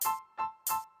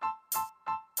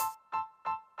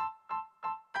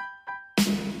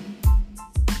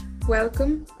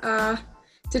welcome.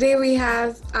 Today we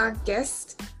have our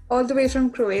guest all the way from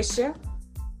Croatia,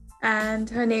 and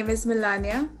her name is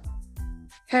Melanija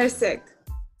Herceg.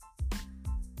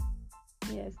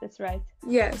 Yes, that's right.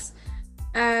 Yes,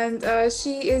 and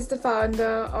she is the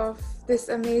founder of this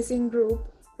amazing group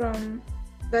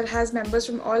that has members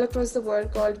from all across the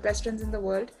world called Best Friends in the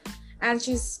World, and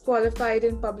she's qualified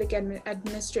in public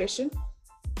administration.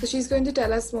 So she's going to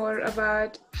tell us more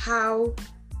about how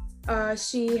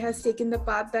she has taken the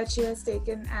path that she has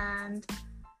taken and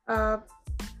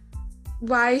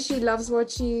why she loves what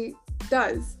she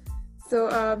does. So,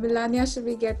 Melanija, should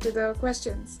we get to the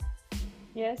questions?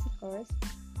 Yes, of course.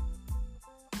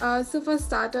 So for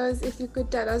starters, if you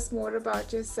could tell us more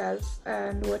about yourself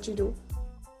and what you do.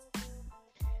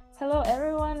 Hello,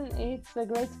 everyone. It's a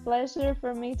great pleasure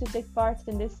for me to take part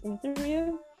in this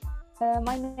interview.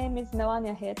 My name is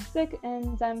Melanija Herceg,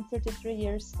 and I'm 33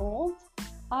 years old.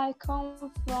 I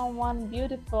come from one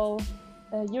beautiful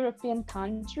European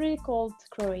country called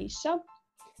Croatia.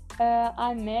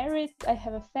 I'm married, I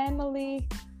have a family,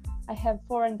 I have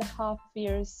 4.5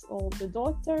 years old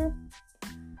daughter,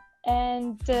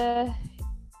 and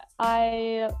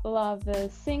I love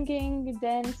singing,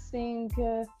 dancing.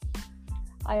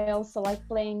 I also like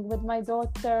playing with my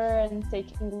daughter and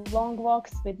taking long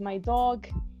walks with my dog.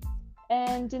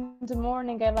 And in the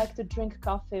morning, I like to drink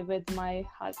coffee with my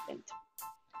husband.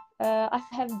 I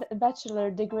have a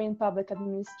bachelor degree in public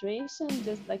administration,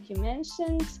 just like you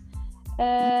mentioned.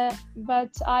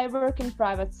 But I work in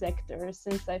private sector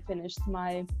since I finished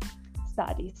my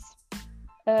studies.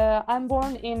 I'm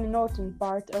born in northern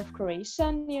part of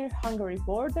Croatia, near Hungary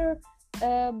border.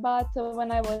 But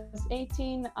when I was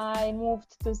 18, I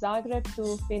moved to Zagreb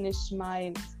to finish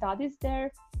my studies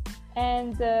there.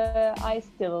 And I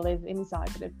still live in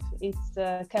Zagreb. It's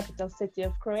the capital city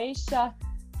of Croatia.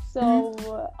 So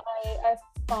I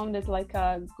found it like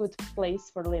a good place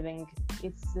for living.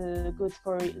 It's good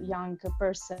for a young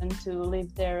person to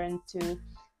live there and to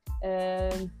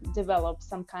develop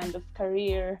some kind of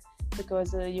career,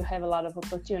 because you have a lot of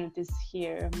opportunities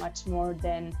here, much more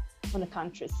than on the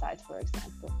countryside, for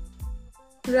example.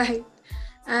 Right.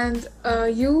 And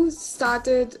you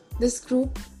started this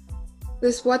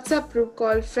WhatsApp group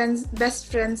called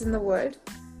Best Friends in the World.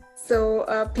 So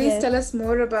please tell us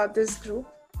more about this group.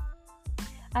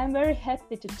 I'm very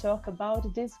happy to talk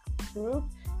about this group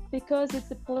because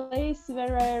it's a place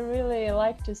where I really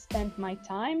like to spend my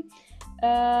time.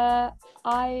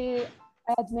 I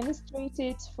administrate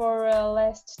it for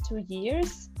last 2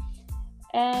 years,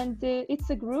 and it's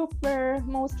a group where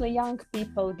mostly young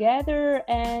people gather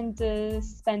and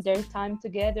spend their time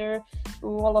together.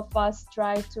 All of us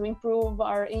try to improve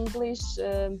our English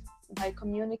by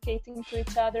communicating to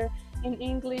each other in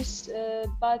English,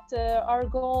 but our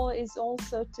goal is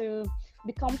also to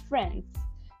become friends,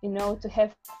 to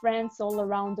have friends all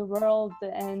around the world.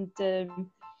 And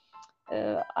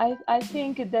I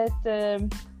think that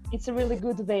it's a really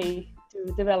good way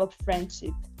to develop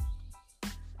friendship.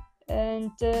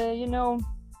 And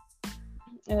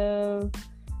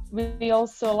we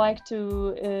also like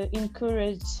to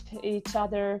encourage each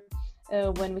other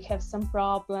when we have some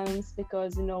problems,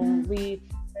 because we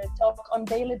talk on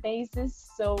daily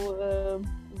basis, so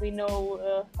we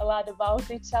know a lot about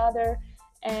each other.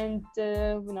 And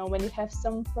when you have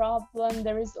some problem,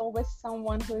 there is always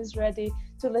someone who is ready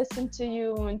to listen to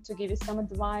you and to give you some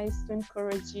advice, to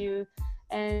encourage you.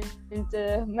 And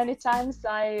many times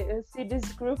I see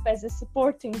this group as a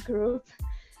supporting group,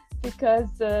 because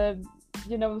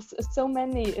so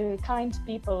many kind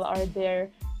people are there,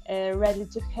 ready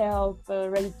to help,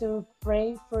 ready to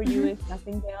pray for you, if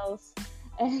nothing else.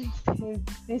 And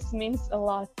this means a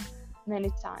lot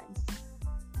many times.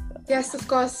 Yes, of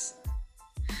course.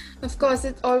 Of course,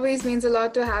 it always means a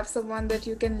lot to have someone that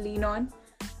you can lean on.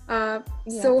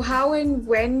 So how and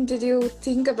when did you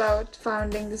think about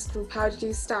founding this group? How did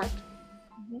you start?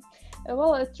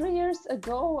 Well, 3 years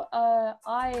ago,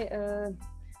 I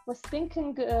was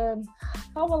thinking,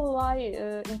 how will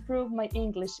I improve my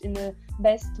English in the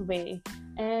best way?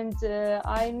 And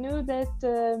I knew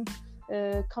that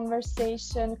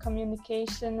conversation,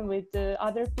 communication with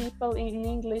other people in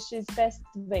English is best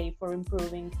way for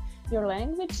improving your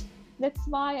language. That's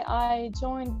why I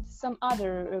joined some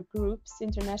other groups,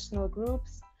 international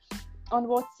groups on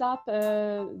WhatsApp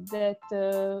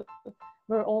that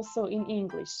were also in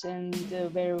English, and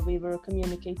where we were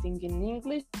communicating in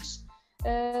English.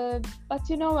 But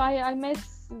I met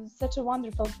such a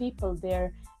wonderful people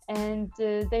there, and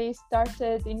they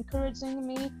started encouraging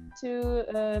me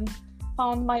to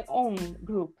found my own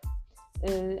group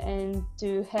and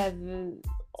to have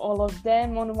all of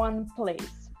them on one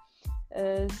place.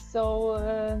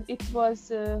 It was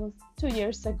 2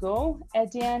 years ago.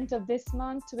 At the end of this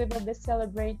month, we will be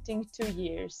celebrating 2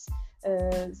 years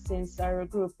since our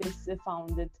group is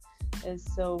founded.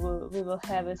 We will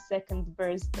have a second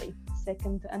birthday,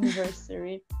 second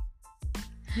anniversary.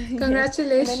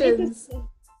 Congratulations.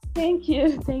 Thank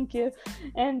you, thank you.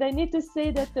 And I need to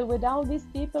say that without these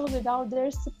people, without their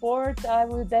support, I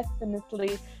would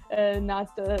definitely not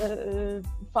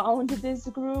found this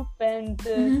group. And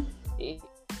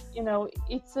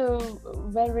it's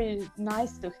very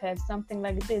nice to have something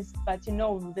like this. But you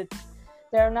know that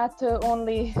there are not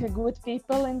only good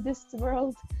people in this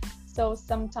world. So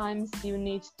sometimes you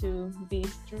need to be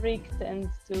strict and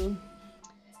to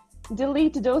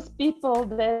delete those people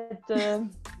that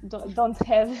don't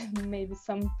have maybe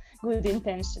some good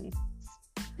intentions.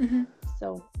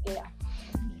 So yeah.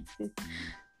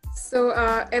 So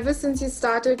ever since you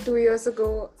started 2 years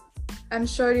ago, I'm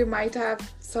sure you might have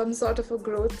some sort of a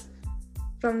growth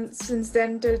from since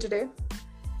then till today.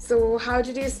 So how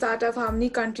did you start off? How many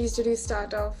countries did you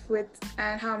start off with,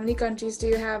 and how many countries do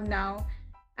you have now?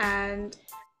 And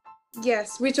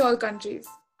yes, which all countries?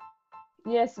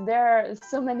 Yes, there are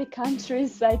so many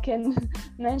countries. I can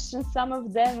mention some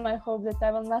of them. I hope that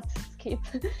I will not skip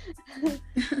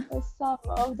some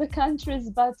of the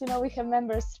countries, but we have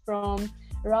members from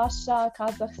Russia,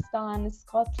 Kazakhstan,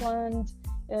 Scotland,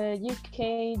 UK,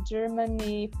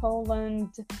 Germany,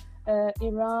 Poland,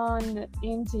 Iran,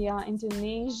 India,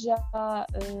 Indonesia,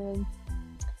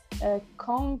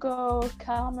 Congo,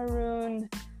 Cameroon,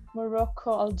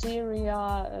 Morocco,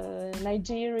 Algeria,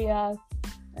 Nigeria,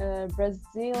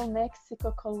 Brazil,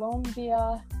 Mexico,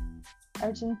 Colombia,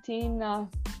 Argentina.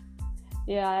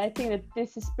 Yeah, I think that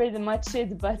this is pretty much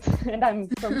it, and I'm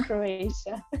from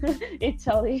Croatia,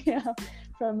 Italy.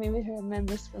 We have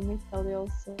members from Italy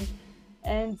also.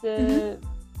 And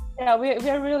yeah, we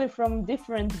are really from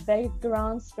different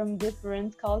backgrounds, from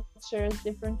different cultures,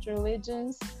 different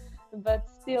religions, but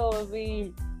still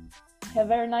we have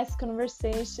very nice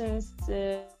conversations.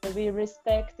 We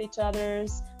respect each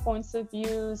other's points of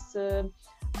views,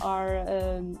 our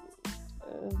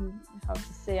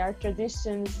our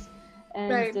traditions,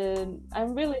 and Right.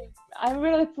 I'm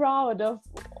really proud of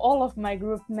all of my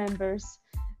group members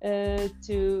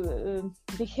to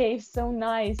behave so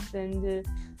nice and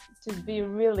to be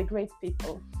really great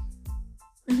people.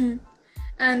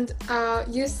 And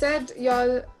you said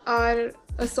y'all are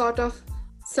a sort of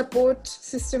support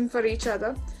system for each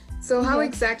other. So how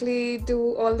exactly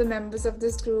do all the members of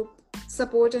this group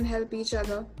support and help each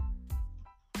other?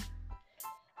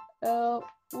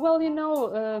 Well,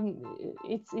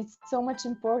 it's so much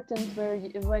important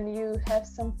when you have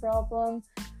some problem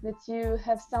that you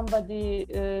have somebody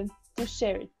to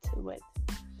share it with.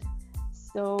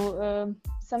 So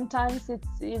sometimes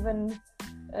it's even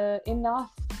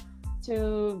enough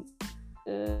to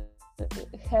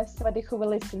have somebody who will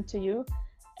listen to you.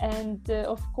 And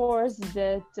of course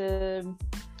that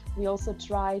we also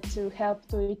try to help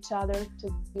to each other, to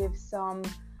give some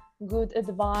good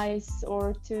advice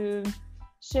or to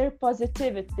share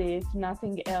positivity, if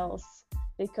nothing else,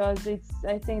 because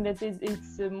I think that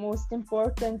it's most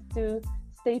important to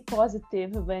stay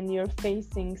positive when you're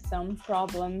facing some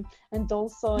problem. And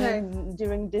also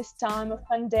during this time of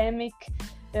pandemic,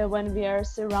 when we are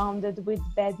surrounded with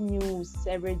bad news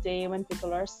every day, when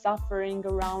people are suffering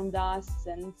around us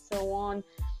and so on,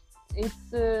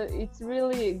 it's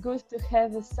really good to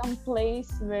have some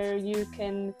place where you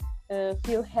can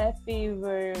feel happy,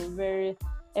 where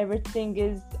everything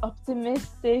is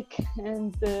optimistic.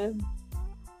 And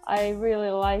I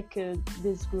really like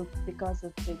this group because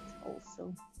of it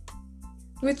also.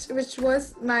 Which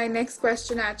was my next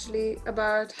question actually,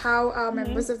 about how are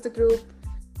members of the group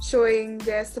showing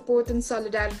their support and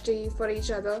solidarity for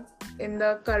each other in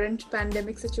the current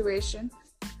pandemic situation.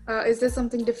 Is there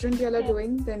something different you all are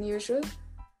doing than usual?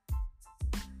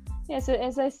 Yes,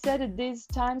 as I said, these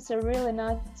times are really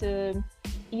not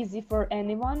easy for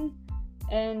anyone.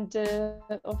 And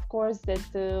of course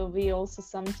that we also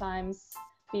sometimes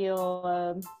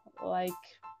feel like,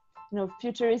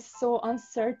 future is so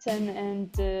uncertain,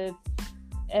 and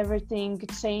everything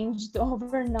changed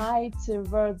overnight. The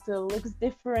world looks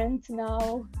different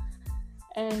now,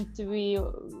 and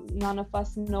none of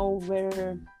us know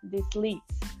where this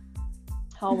leads.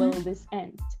 How will this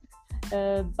end?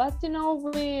 But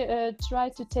we try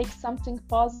to take something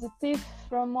positive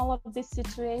from all of this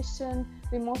situation.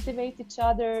 We motivate each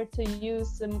other to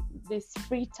use this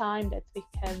free time that we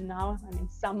have now. I mean,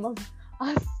 some of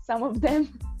us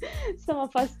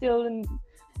still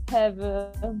have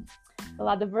a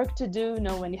lot of work to do.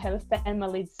 When you have a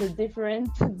family, it's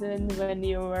different than when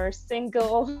you are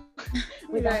single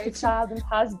without a Right. child and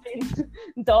husband,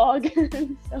 dog,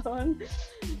 and so on.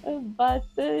 But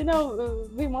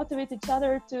we motivate each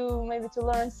other to maybe to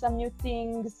learn some new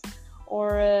things,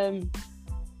 or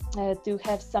to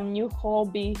have some new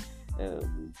hobby.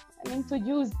 To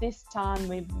use this time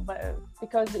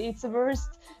because it's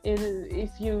worst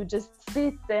if you just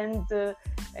sit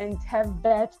and have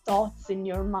bad thoughts in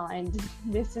your mind.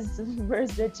 This is the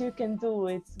worst that you can do.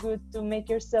 It's good to make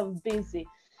yourself busy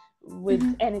with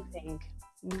anything,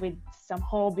 with some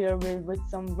hobby, or with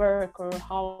some work or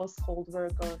household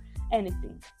work or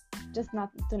anything. Just not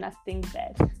think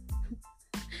bad.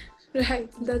 Right.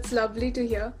 That's lovely to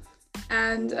hear.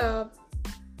 And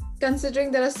considering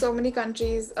there are so many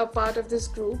countries a part of this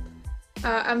group,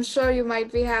 I'm sure you might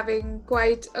be having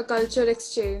quite a culture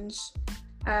exchange.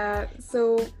 So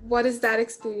what is that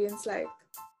experience like?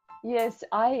 Yes,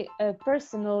 I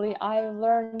personally, I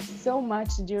learned so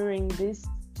much during these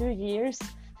 2 years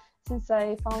since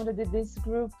I founded this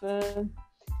group,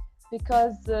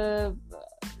 because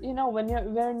when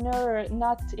you're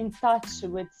not in touch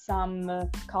with some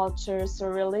cultures or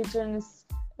religions,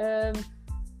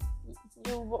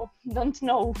 you don't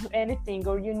know anything,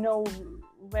 or you know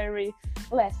very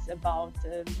less about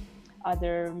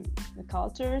other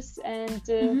cultures. And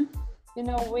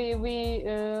we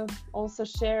also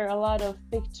share a lot of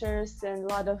pictures and a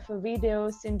lot of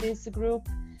videos in this group,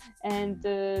 and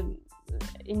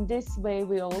in this way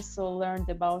we also learned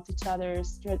about each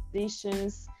other's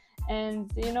traditions.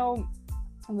 And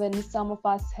when some of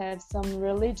us have some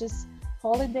religious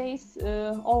holidays,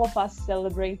 all of us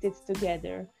celebrate it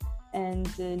together. And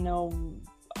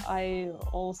I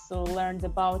also learned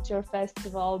about your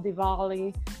festival,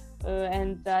 Diwali,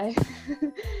 and I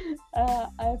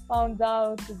I found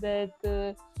out that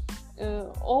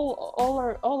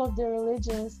all of the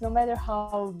religions, no matter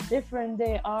how different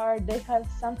they are, they have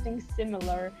something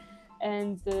similar,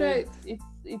 and Right.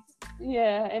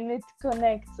 and it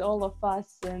connects all of us,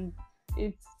 and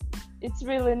it's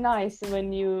really nice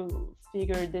when you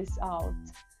figure this out,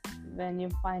 when you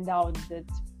find out that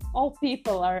all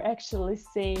people are actually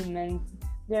same, and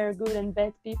there are good and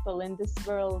bad people in this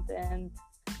world, and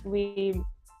we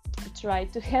try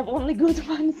to have only good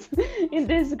ones in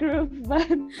this group. But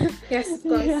Yes, of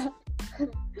course. yeah.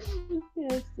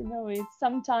 Yes, it's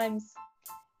sometimes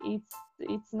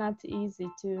it's not easy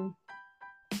to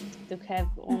have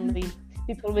only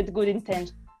people with good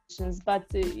intentions, but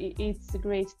it's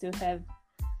great to have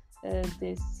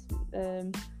this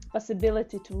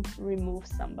possibility to remove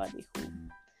somebody who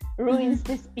ruins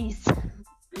this peace.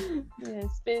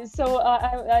 Yes. So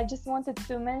I just wanted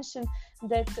to mention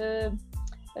that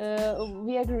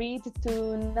we agreed to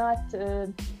not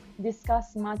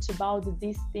discuss much about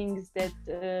these things that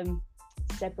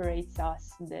separates us,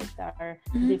 that are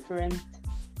different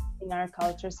in our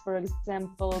cultures. For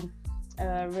example,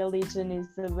 religion is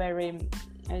a very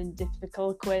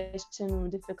difficult question,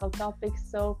 difficult topic.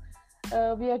 So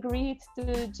we agreed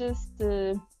to just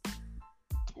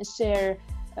share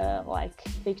like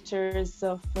pictures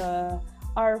of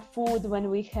our food when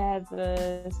we have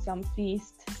some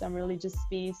feast, some religious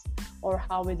feast, or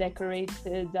how we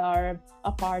decorated our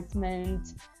apartment,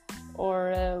 or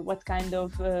what kind of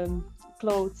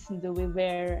clothes do we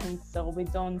wear. And so we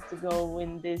don't go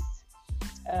in this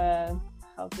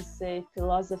how to say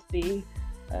philosophy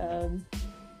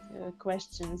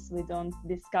questions. We don't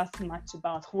discuss much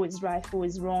about who is right, who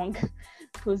is wrong,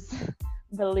 whose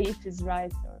belief is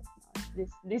right or not.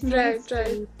 This leads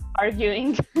to arguing.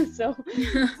 so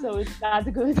it's not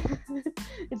good.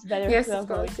 It's better Yes, to of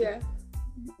avoid course. it.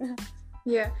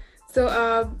 Yeah. So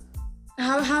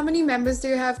how many members do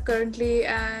you have currently,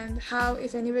 and how,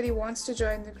 if anybody wants to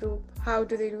join the group, how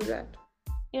do they do that?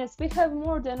 Yes, we have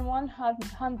more than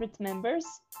 100 members,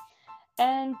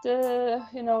 and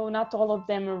not all of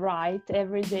them write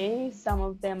every day. Some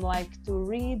of them like to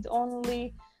read only,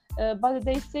 but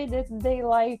they say that they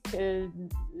like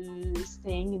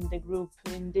staying in the group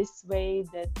in this way,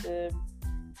 that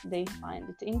they find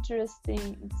it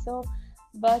interesting. So,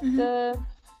 but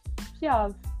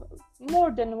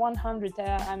more than 100.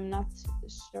 I'm not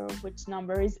sure which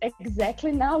number is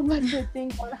exactly now, but I think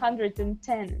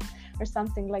 110 or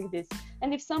something like this.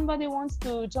 And if somebody wants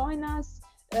to join us,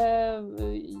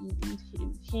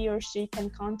 he or she can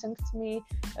contact me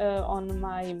on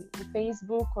my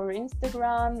Facebook or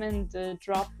Instagram, and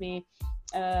drop me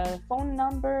a phone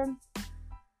number.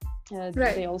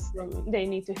 They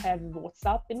need to have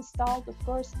WhatsApp installed, of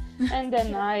course, and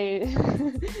then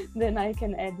I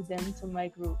can add them to my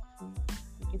group.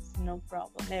 It's no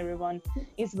problem. Everyone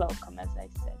is welcome, as I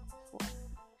said.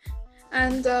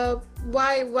 And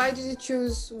why did you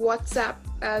choose WhatsApp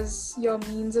as your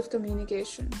means of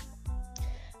communication?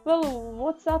 Well,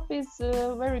 WhatsApp is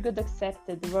very good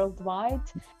accepted worldwide,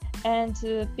 and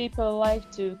people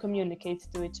like to communicate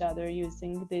to each other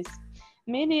using this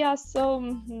media.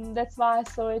 So that's why I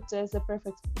saw it as a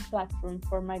perfect platform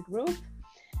for my group.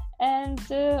 And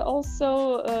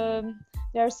also,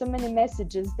 there are so many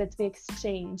messages that we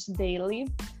exchange daily.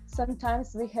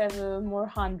 Sometimes we have more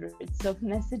hundreds of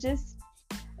messages.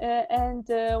 And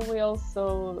we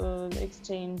also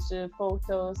exchange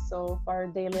photos of our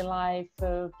daily life,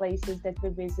 places that we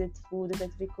visit, food that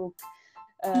we cook,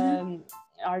 um,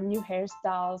 our new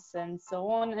hairstyles, and so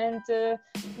on. And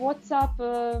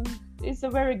WhatsApp is a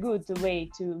very good way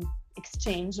to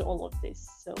exchange all of this.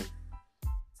 So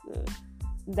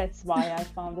that's why I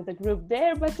founded the group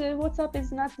there. But WhatsApp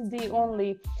is not the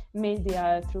only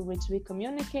media through which we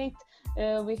communicate.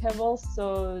 We have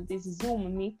also these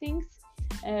Zoom meetings.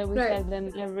 We Right. have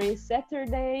them every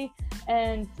Saturday,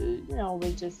 and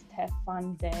we just have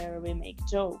fun there. We make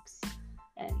jokes,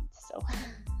 and so.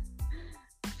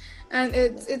 And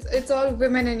it's all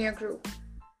women in your group.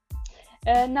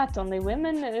 Not only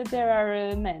women, there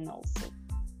are men also.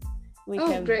 We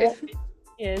Oh, have great.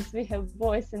 yes, we have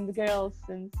boys and girls,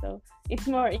 and so it's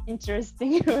more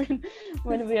interesting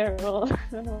when we are all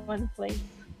in one place.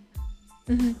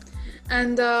 Mhm.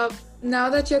 And now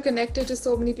that you're connected to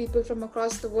so many people from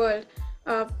across the world,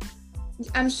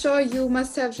 I'm sure you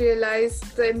must have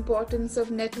realized the importance of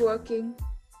networking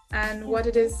and what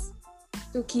it is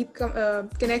to keep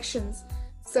connections.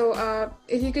 So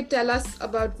if you could tell us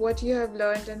about what you have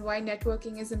learned and why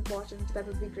networking is important, that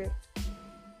would be great.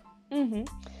 Mm-hmm.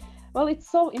 Well, it's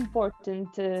so important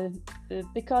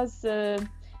because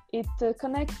it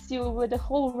connects you with the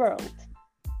whole world.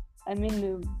 I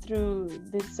mean, through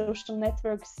the social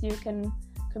networks, you can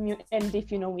commute, and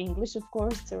if you know English, of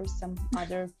course, or some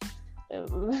other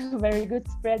very good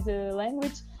spread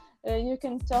language, you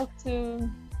can talk to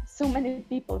so many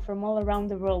people from all around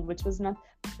the world, which was not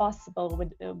possible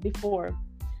with before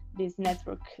this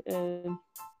network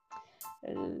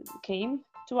came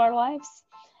to our lives.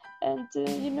 And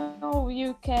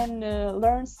you can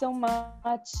learn so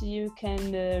much. You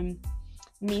can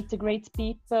meet great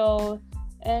people,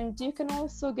 and you can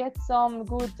also get some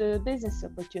good business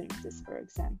opportunities, for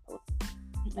example.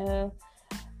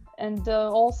 And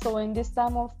also in this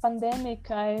time of pandemic,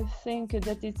 I think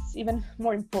that it's even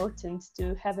more important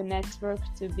to have a network,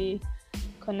 to be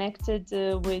connected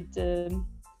with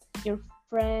your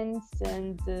friends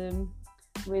and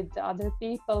with other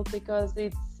people, because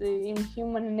it's in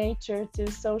human nature to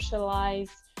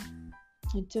socialize,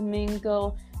 to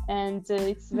mingle, and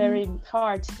it's very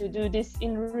hard to do this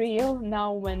in real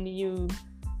now when you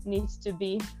need to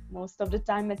be most of the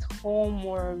time at home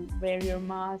or wear your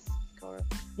mask, or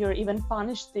you're even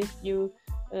punished if you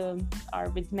are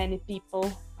with many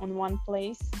people on one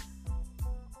place.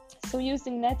 So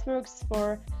using networks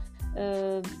for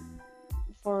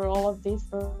all of this,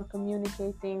 for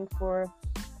communicating, for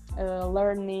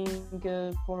learning,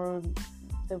 for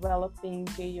developing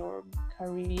your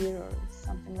career or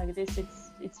something like this,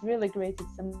 it's really great.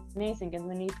 It's amazing, and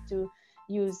we need to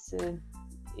use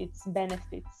its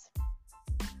benefits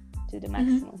to the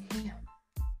maximum.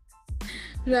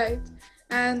 Right.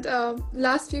 And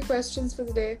last few questions for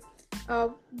the day.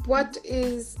 What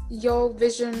is your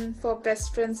vision for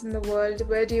Best Friends in the World?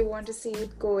 Where do you want to see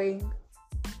it going?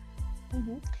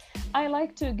 I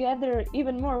like to gather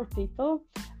even more people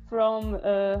from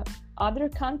other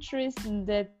countries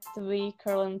that we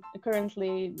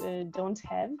currently don't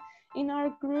have in our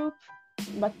group,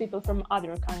 but people from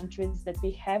other countries that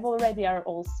we have already are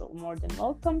also more than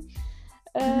welcome.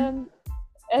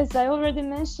 As I already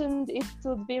mentioned, it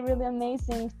would be really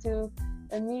amazing to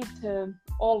meet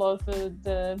all of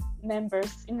the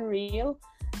members in real.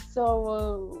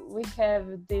 So we have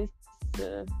this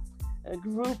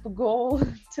group goal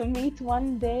to meet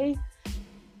one day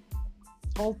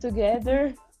all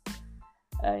together.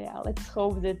 Let's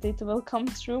hope that it will come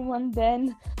true, and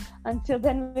then until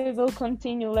then we will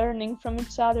continue learning from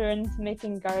each other and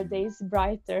making our days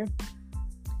brighter.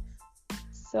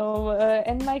 So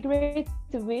and my great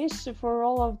wish for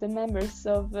all of the members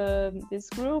of this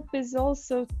group is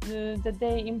also that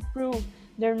they improve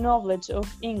their knowledge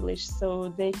of English,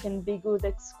 so they can be good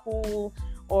at school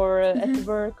or at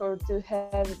work, or to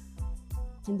have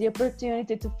the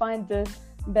opportunity to find a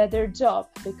better job,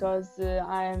 because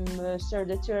I'm sure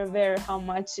that you're aware how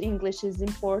much English is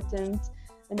important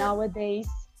nowadays.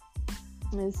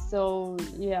 So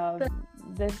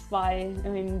that's why, I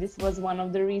mean, this was one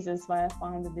of the reasons why I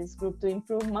founded this group, to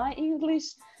improve my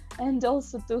English and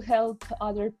also to help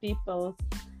other people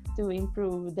to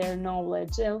improve their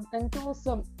knowledge and to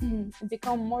also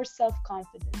become more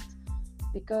self-confident.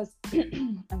 Because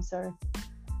I'm sorry.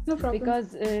 No problem.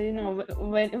 Because you know,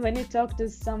 when you talk to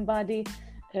somebody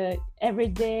every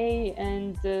day,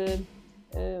 and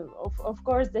of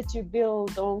course that you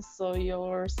build also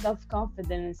your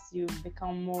self-confidence, you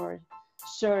become more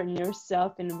sure in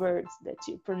yourself in words that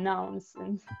you pronounce.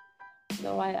 And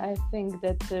so I think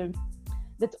that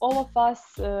that all of us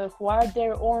who are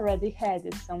there already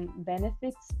had some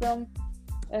benefits from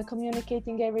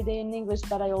communicating every day in English,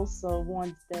 but I also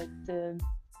want that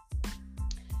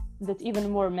even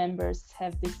more members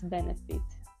have this benefit,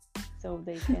 so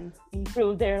they can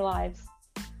improve their lives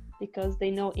because they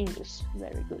know English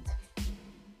very good.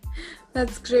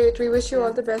 That's great. We wish you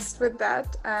all the best with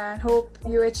that and hope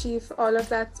you achieve all of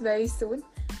that very soon.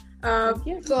 Thank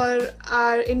you. For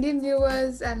our Indian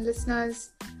viewers and listeners,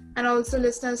 and also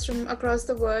listeners from across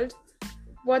the world,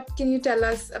 what can you tell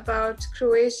us about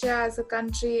Croatia as a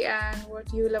country and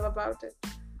what you love about it?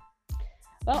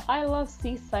 Well, I love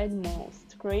seaside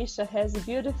most. Croatia has a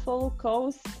beautiful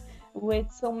coast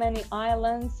with so many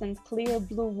islands and clear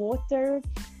blue water.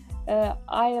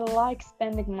 I like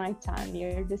spending my time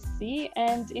near the sea,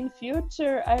 and in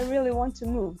future I really want to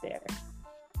move there.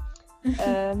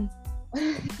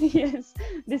 Yes,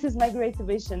 this is my great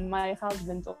vision. My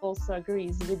husband also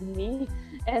agrees with me,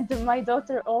 and my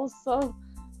daughter also.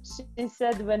 She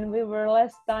said when we were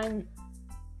last time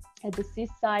at the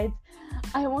seaside,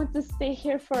 I want to stay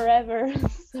here forever.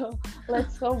 So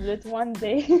let's hope that one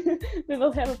day we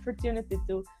will have opportunity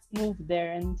to move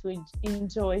there and to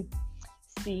enjoy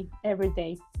sea every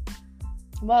day.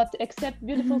 But except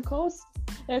beautiful coast,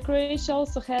 Croatia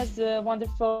also has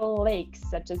wonderful lakes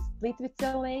such as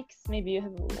Plitvice lakes. Maybe you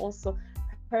have also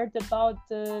heard about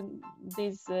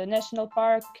this national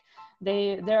park.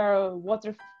 There are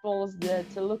waterfalls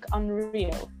that look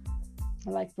unreal,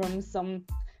 like from some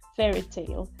fairy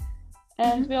tale.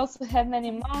 And we also have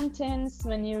many mountains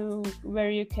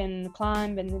where you can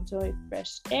climb and enjoy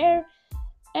fresh air.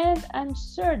 And I'm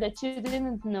sure that you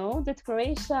didn't know that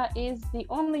Croatia is the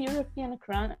only European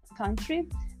country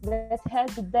that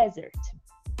has a desert.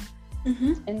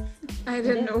 And I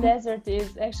didn't know. This desert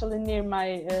is actually near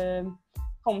my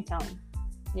hometown,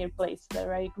 near place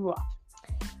where I grew up.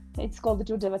 It's called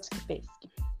Đurđevački Peski.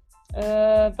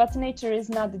 But nature is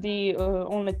not the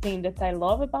only thing that I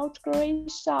love about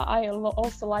Croatia. I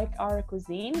also like our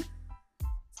cuisine,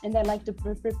 and I like to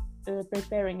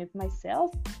preparing it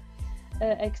myself.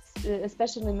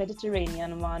 Especially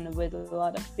Mediterranean one with a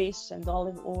lot of fish and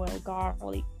olive oil,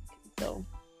 garlic. So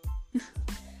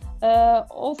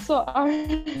also our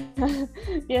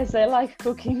yes, I like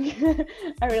cooking.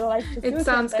 I really like to cook. It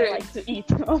sounds and great. I like to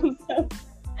eat also.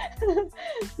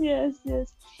 Yes.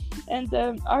 And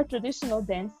our traditional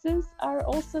dances are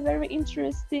also very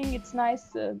interesting. It's nice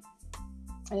to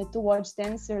watch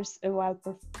dancers while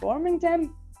performing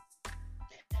them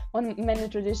on many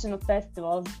traditional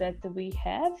festivals that we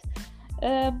have,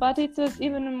 but it was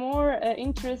even more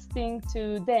interesting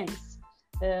to dance.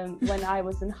 When I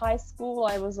was in high school,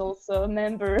 I was also a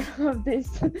member of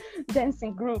this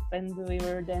dancing group, and we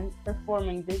were then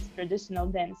performing these traditional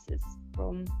dances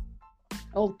from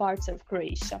all parts of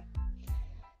Croatia.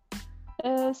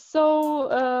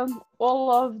 So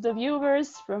all of the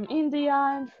viewers from India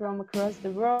and from across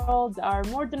the world are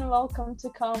more than welcome to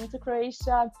come to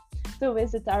Croatia to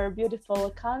visit our beautiful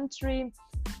country.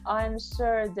 I'm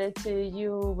sure that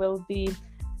you will be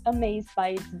amazed by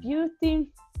its beauty,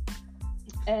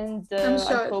 and I'm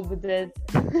sure.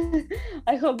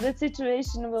 I hope that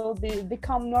situation will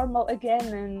become normal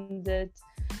again, and that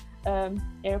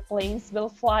airplanes will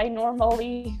fly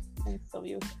normally, and so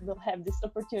you will have this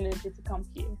opportunity to come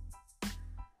here.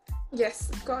 Yes,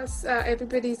 of course.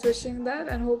 Everybody's wishing that,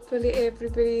 and hopefully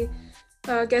everybody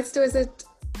gets to visit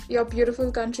your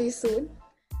beautiful country soon.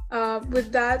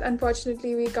 With that,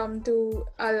 unfortunately, we come to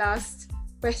our last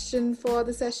question for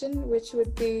the session, which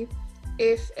would be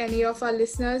if any of our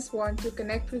listeners want to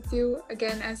connect with you.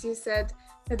 Again, as you said,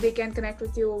 that they can connect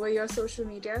with you over your social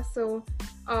media. So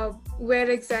where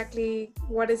exactly,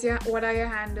 what are your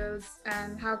handles,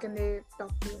 and how can they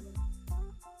talk to you?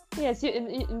 Yes,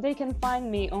 they can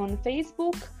find me on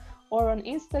Facebook or on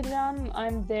Instagram.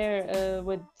 I'm there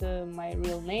with my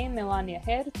real name, Melanija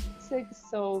Herceg,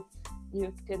 so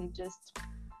you can just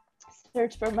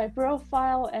search for my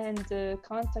profile and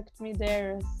contact me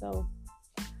there. So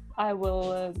I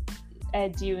will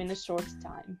add you in a short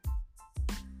time.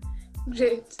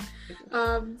 Great.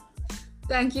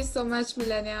 Thank you so much,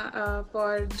 Melanija,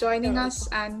 for joining us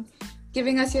and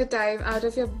giving us your time out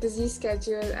of your busy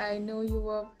schedule. I know you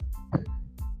were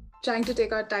trying to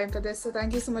take our time for this. So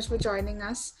thank you so much for joining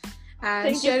us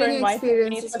and Thank you for sharing your inviting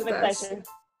me. It experiences was with my us. pleasure.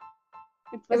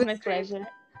 It It was was my great. pleasure.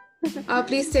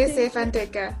 Please stay Thank safe you. and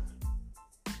take care.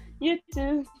 You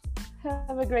too.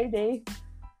 Have a great day.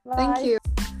 Thank Bye. you.